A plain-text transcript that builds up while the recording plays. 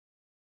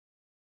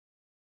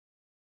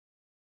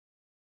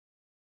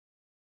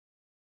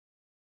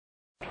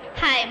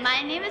Hi,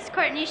 my name is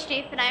Courtney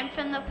and I'm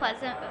from the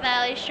Pleasant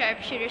Valley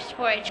Sharpshooters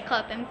 4-H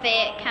Club in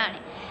Fayette County.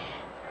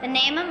 The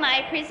name of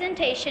my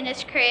presentation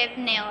is Creative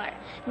Nail Art.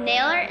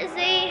 Nail art is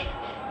a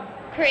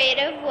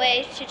creative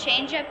way to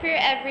change up your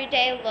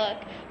everyday look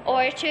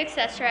or to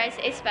accessorize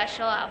a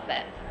special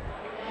outfit.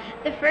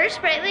 The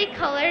first brightly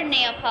colored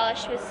nail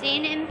polish was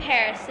seen in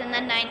Paris in the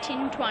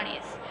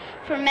 1920s.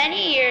 For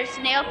many years,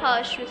 nail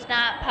polish was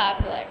not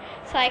popular.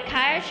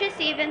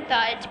 Psychiatrists even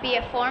thought it to be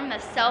a form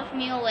of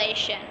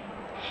self-mutilation.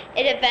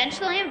 It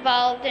eventually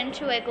evolved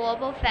into a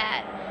global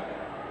fad.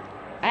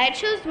 I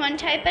chose one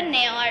type of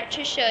nail art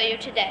to show you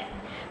today.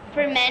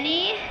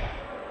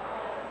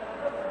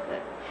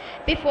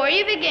 Before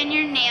you begin,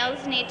 your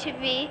nails need to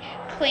be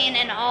clean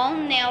and all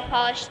nail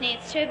polish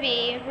needs to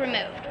be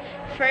removed.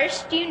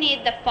 First, you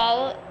need the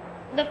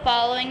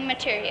following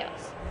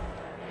materials.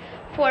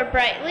 For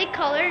brightly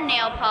colored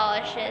nail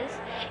polishes,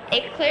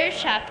 a clear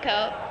top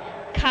coat,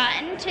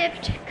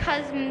 cotton-tipped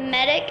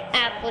cosmetic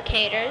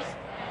applicators,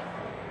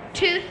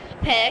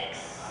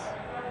 toothpicks,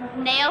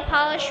 nail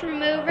polish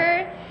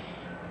remover,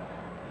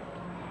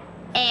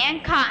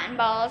 and cotton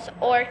balls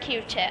or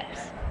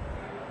Q-tips.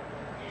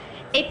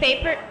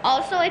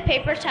 Also a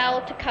paper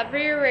towel to cover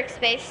your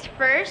workspace.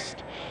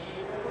 First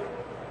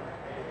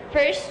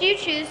you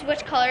choose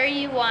which color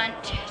you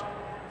want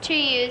to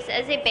use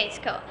as a base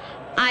coat.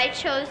 I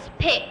chose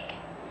pink.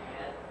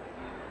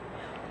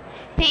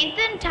 Paint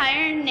the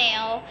entire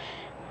nail.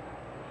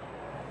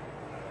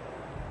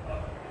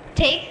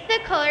 Take the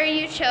color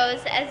you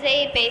chose as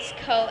a base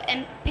coat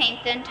and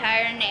paint the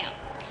entire nail.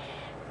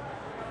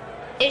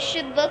 It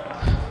should look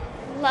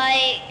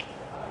like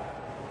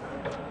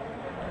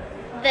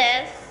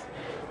this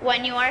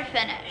when you are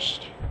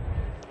finished.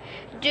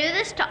 Do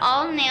this to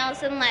all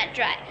nails and let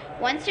dry.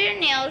 Once your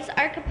nails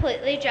are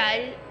completely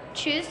dry,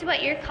 choose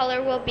what your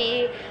color will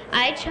be.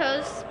 I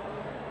chose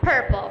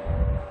purple.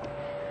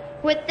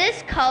 With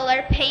this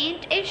color,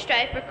 paint a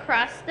stripe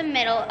across the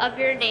middle of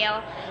your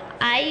nail.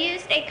 I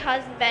used a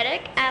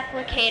cosmetic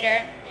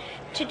applicator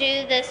to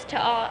do this.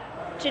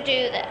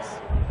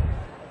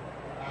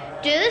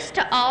 Do this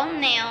to all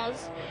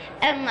nails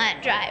and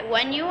let dry.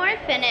 When you are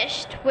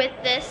finished with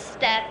this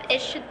step,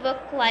 it should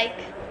look like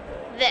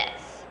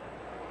this.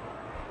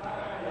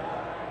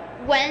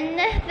 When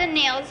the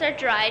nails are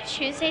dry,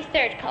 choose a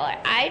third color.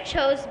 I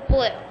chose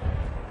blue.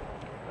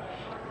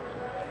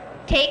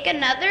 Take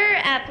another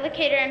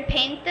applicator and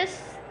paint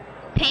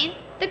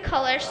the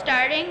color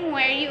starting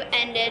where you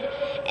ended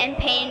and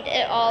paint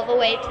it all the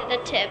way to the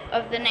tip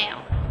of the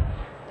nail.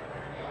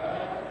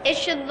 It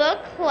should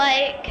look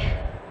like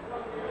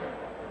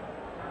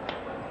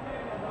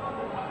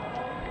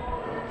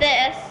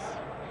this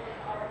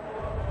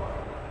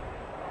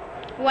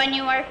when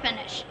you are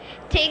finished.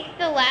 Take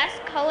the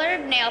last color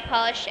of nail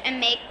polish and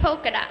make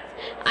polka dots.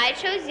 I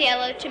chose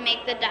yellow to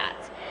make the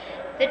dots.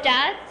 The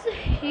dots,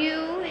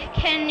 you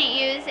can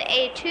use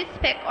a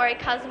toothpick or a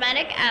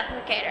cosmetic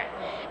applicator.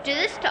 Do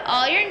this to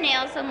all your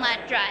nails and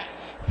let dry.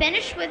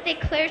 Finish with a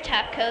clear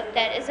top coat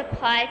that is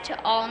applied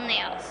to all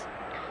nails.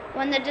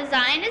 When the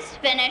design is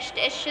finished,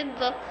 it should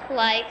look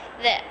like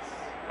this.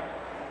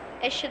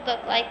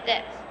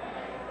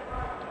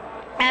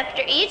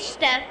 After each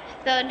step,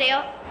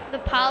 the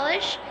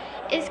polish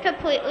is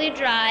completely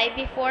dry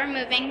before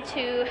moving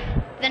to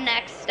the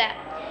next step.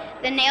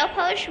 The nail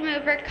polish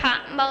remover,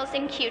 cotton balls,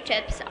 and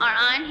Q-tips are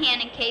on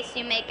hand in case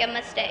you make a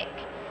mistake.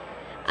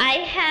 I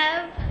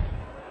have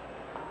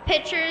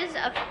pictures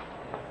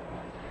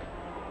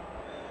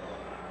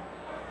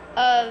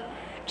of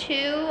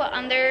two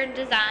other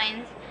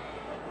designs.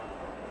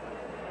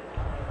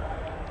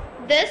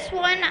 This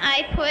one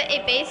I put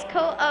a base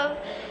coat of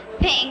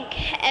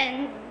pink,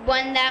 and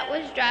when that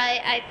was dry,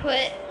 I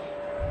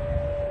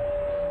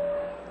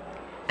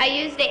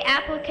used an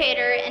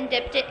applicator and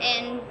dipped it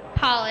in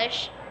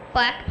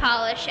black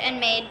polish, and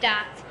made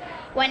dots.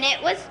 When it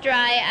was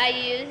dry, I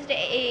used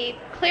a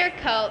clear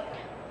coat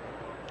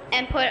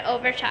and put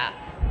over top.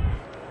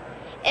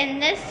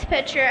 In this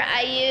picture,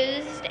 I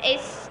used a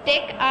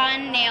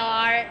stick-on nail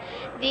art.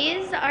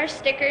 These are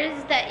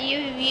stickers that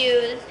you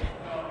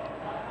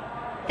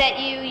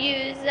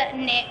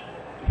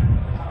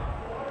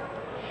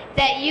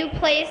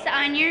place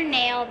on your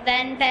nail,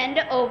 then bend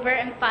over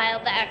and file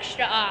the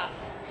extra off.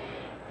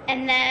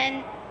 And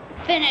then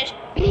finish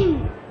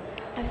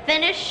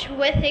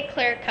with a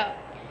clear coat.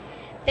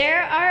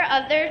 There are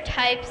other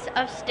types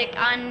of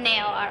stick-on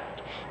nail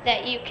art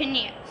that you can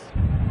use.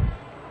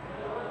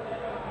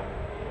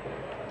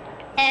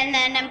 And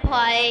then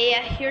apply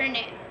a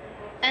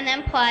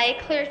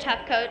clear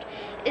top coat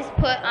is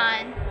put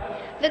on.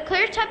 The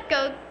clear top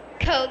coat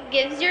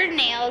gives your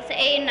nails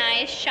a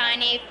nice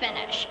shiny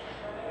finish.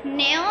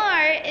 Nail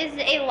art is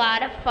a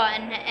lot of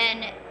fun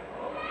and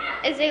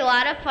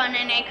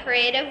a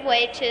creative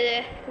way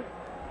to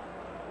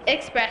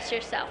express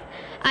yourself.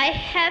 I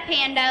have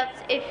handouts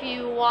if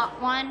you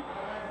want one.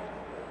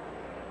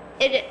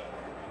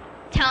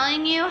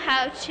 Telling you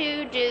how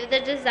to do the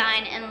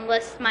design and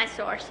list my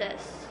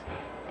sources.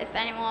 If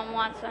anyone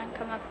wants one,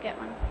 come up and get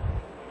one.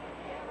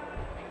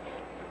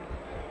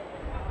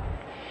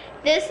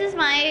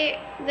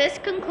 This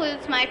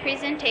concludes my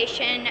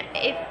presentation.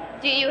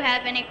 Do you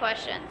have any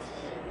questions?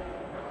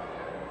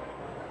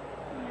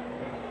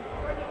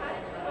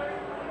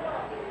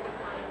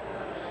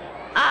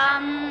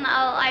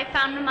 I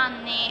found them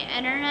on the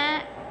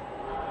internet.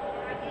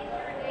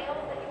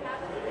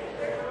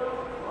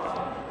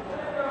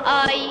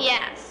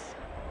 Yes.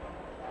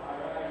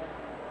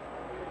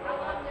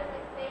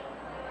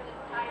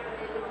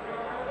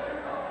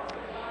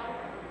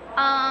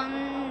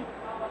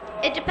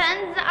 It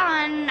depends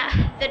on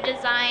the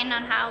design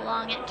on how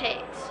long it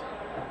takes.